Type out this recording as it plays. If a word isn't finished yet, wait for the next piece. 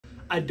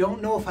I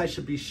don't know if I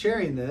should be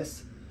sharing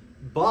this,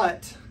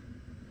 but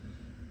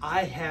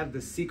I have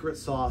the secret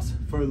sauce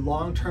for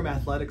long-term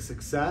athletic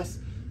success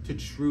to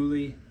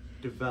truly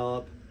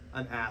develop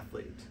an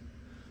athlete.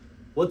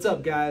 What's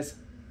up, guys?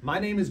 My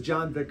name is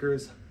John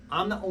Vickers.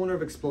 I'm the owner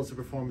of Explosive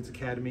Performance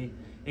Academy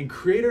and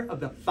creator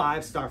of the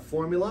 5-Star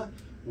Formula.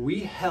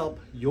 We help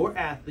your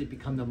athlete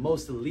become the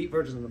most elite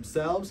version of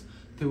themselves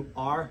through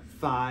our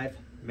 5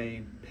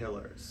 main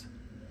pillars.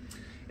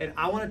 And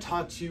I want to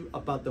talk to you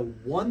about the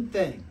one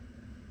thing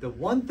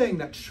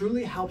that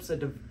truly helps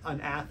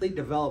an athlete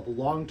develop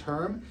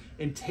long-term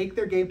and take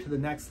their game to the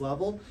next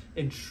level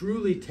and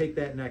truly take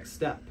that next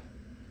step.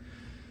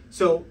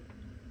 So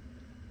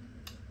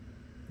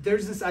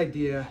there's this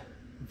idea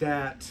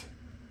that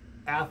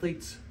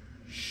athletes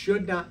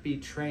should not be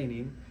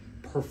training,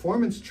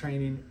 performance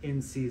training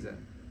in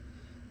season.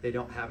 They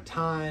don't have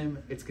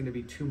time, it's going to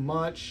be too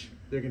much,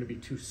 they're going to be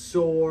too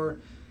sore,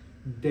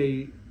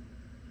 they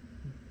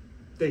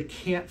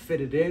can't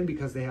fit it in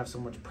because they have so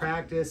much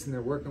practice and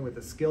they're working with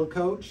a skill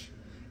coach.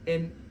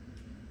 And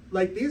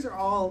like, these are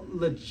all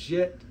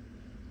legit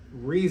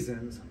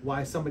reasons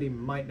why somebody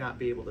might not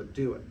be able to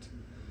do it.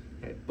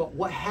 Okay? But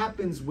what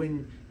happens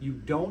when you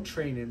don't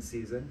train in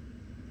season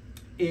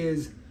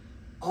is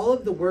all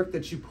of the work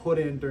that you put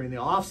in during the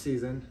off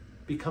season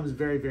becomes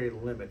very, very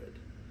limited.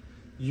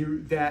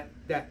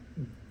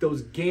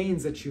 Those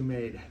gains that you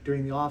made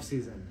during the off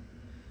season,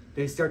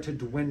 they start to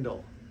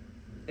dwindle.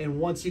 And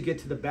once you get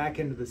to the back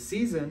end of the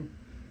season,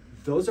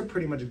 those are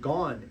pretty much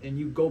gone and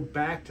you go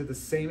back to the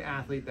same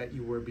athlete that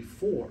you were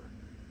before.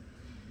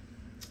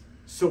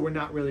 So we're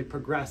not really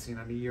progressing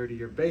on a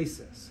year-to-year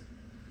basis.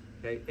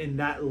 Okay? And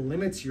that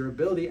limits your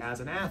ability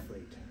as an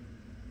athlete.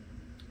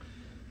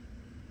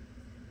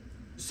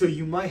 So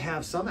you might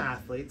have some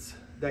athletes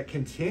that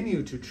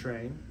continue to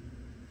train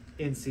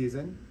in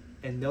season,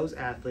 and those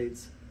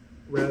athletes,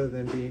 rather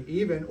than being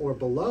even or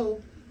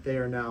below, they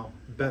are now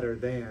better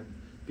than,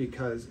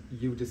 because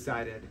you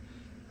decided,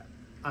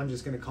 I'm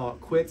just going to call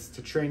it quits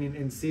to training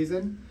in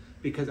season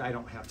because I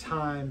don't have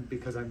time,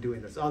 because I'm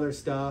doing this other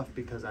stuff,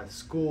 because I have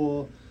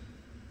school.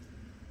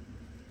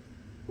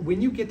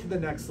 When you get to the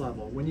next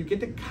level, when you get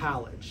to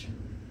college,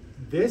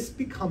 this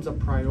becomes a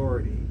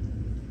priority.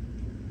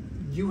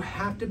 You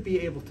have to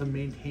be able to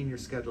maintain your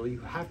schedule.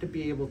 You have to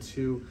be able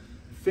to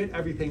fit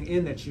everything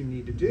in that you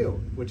need to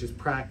do, which is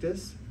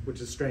practice, which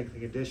is strength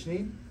and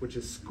conditioning, which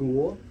is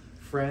school,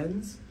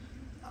 friends,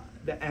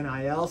 the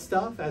NIL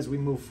stuff as we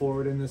move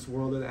forward in this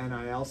world of the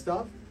NIL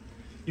stuff.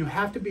 You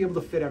have to be able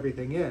to fit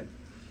everything in.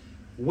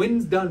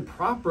 When done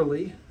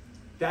properly,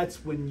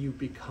 that's when you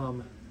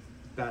become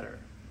better.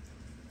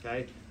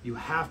 Okay? You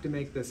have to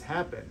make this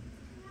happen.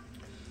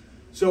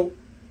 So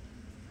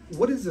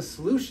what is the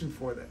solution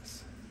for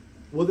this?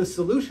 Well, the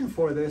solution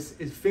for this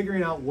is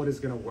figuring out what is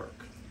going to work.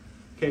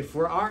 Okay,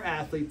 for our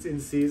athletes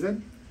in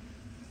season,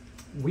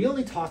 we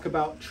only talk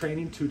about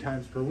training 2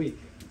 times per week.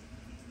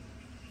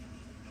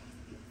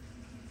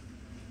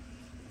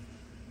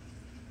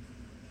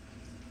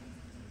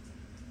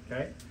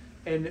 Okay,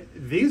 and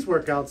these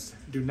workouts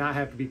do not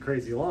have to be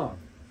crazy long.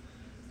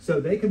 So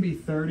they can be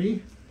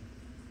 30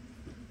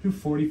 to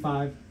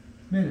 45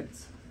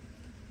 minutes.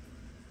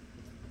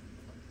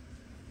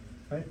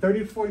 Right? 30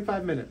 to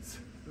 45 minutes.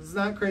 This is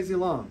not crazy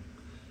long.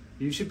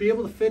 You should be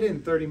able to fit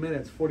in 30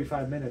 minutes,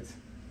 45 minutes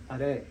a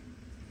day.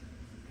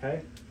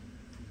 Okay?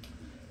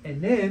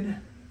 And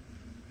then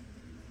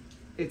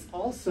it's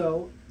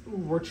also,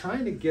 we're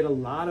trying to get a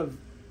lot of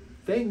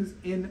things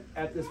in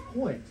at this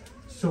point.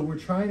 So we're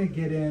trying to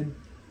get in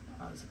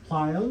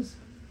plyos.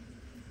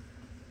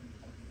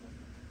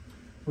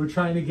 We're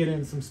trying to get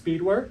in some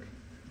speed work.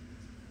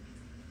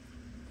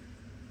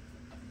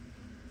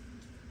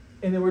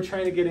 And then we're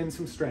trying to get in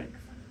some strength.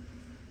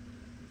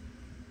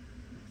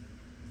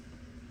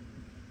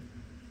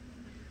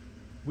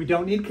 We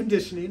don't need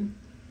conditioning.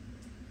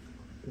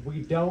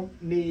 We don't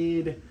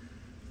really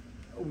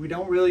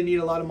need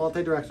a lot of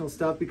multi-directional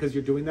stuff because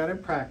you're doing that in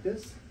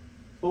practice.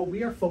 But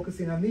we are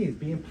focusing on these,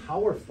 being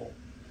powerful.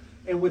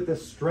 And with the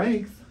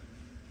strength,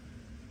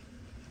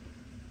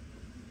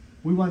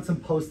 we want some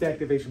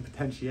post-activation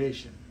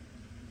potentiation.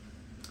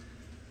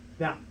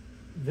 Now,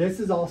 this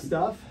is all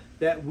stuff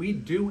that we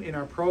do in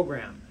our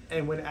program.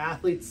 And when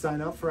athletes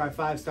sign up for our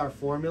 5-Star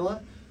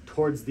Formula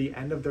towards the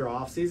end of their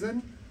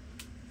off-season,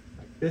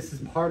 this is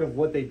part of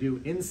what they do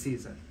in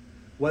season.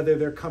 Whether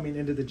they're coming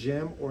into the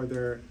gym or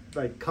they're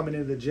coming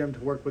into the gym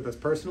to work with us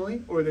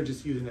personally, or they're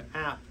just using an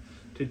app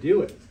to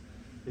do it.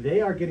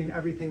 They are getting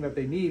everything that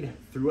they need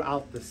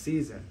throughout the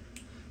season,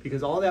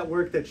 because all that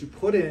work that you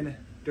put in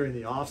during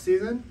the off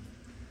season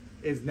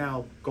is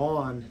now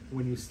gone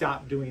when you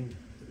stop doing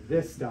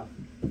this stuff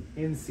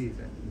in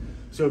season.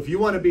 So if you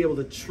want to be able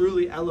to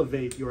truly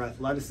elevate your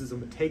athleticism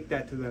and take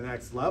that to the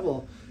next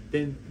level,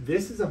 then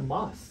this is a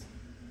must.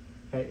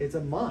 Okay? It's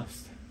a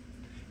must.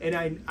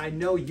 And I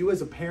know you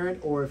as a parent,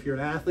 or if you're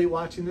an athlete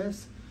watching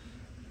this,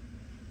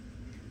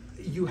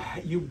 you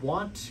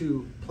want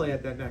to play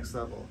at that next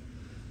level.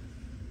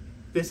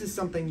 This is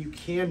something you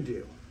can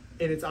do.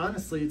 And it's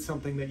honestly, it's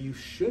something that you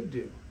should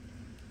do.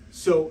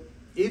 So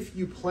if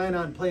you plan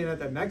on playing at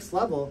the next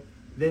level,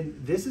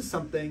 then this is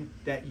something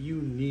that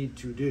you need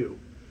to do.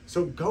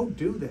 So go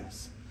do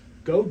this.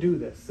 Go do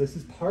this. This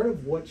is part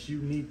of what you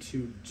need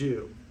to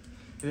do.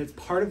 And it's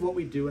part of what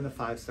we do in the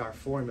 5-star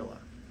formula.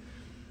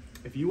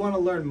 If you want to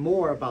learn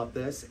more about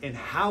this and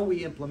how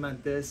we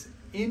implement this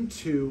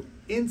into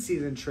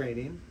in-season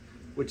training,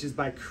 which is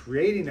by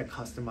creating a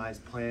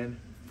customized plan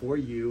for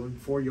you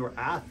and for your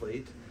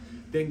athlete,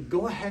 then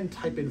go ahead and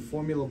type in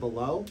formula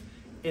below,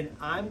 and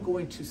I'm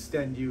going to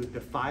send you the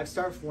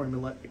 5-star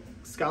formula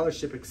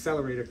scholarship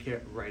accelerator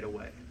kit right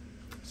away.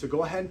 So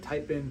go ahead and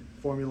type in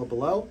formula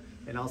below,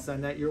 and I'll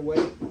send that your way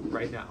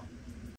right now.